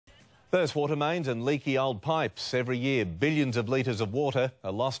Burst water mains and leaky old pipes. Every year, billions of litres of water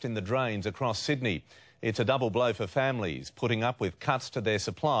are lost in the drains across Sydney. It's a double blow for families, putting up with cuts to their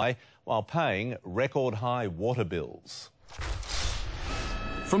supply while paying record-high water bills.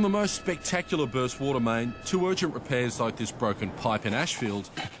 From the most spectacular burst water main to urgent repairs like this broken pipe in Ashfield,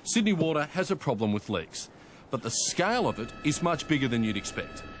 Sydney Water has a problem with leaks. But the scale of it is much bigger than you'd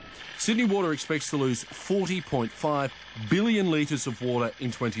expect. Sydney Water expects to lose 40.5 billion litres of water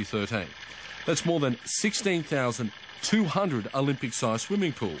in 2013. That's more than 16,200 Olympic-sized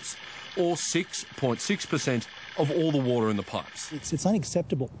swimming pools, or 6.6% of all the water in the pipes. It's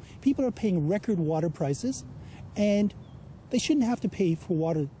unacceptable. People are paying record water prices, and they shouldn't have to pay for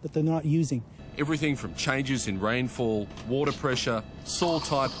water that they're not using. Everything from changes in rainfall, water pressure, soil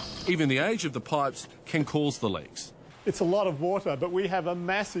type, even the age of the pipes can cause the leaks. It's a lot of water, but we have a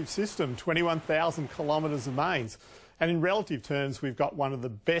massive system, 21,000 kilometres of mains. And in relative terms, we've got one of the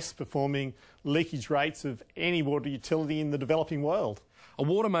best performing leakage rates of any water utility in the developing world. A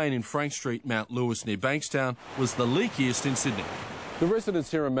water main in Frank Street, Mount Lewis near Bankstown was the leakiest in Sydney. The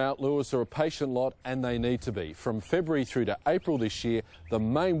residents here in Mount Lewis are a patient lot, and they need to be. From February through to April this year, the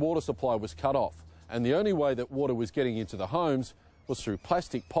main water supply was cut off, and the only way that water was getting into the homes was through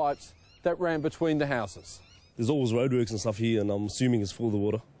plastic pipes that ran between the houses. There's always roadworks and stuff here, and I'm assuming it's full of the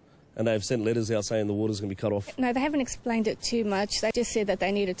water. And they've sent letters out saying the water's going to be cut off. No, they haven't explained it too much. They just said that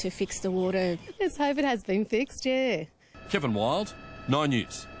they needed to fix the water. Let's hope it has been fixed, yeah. Kevin Wild, 9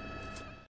 News.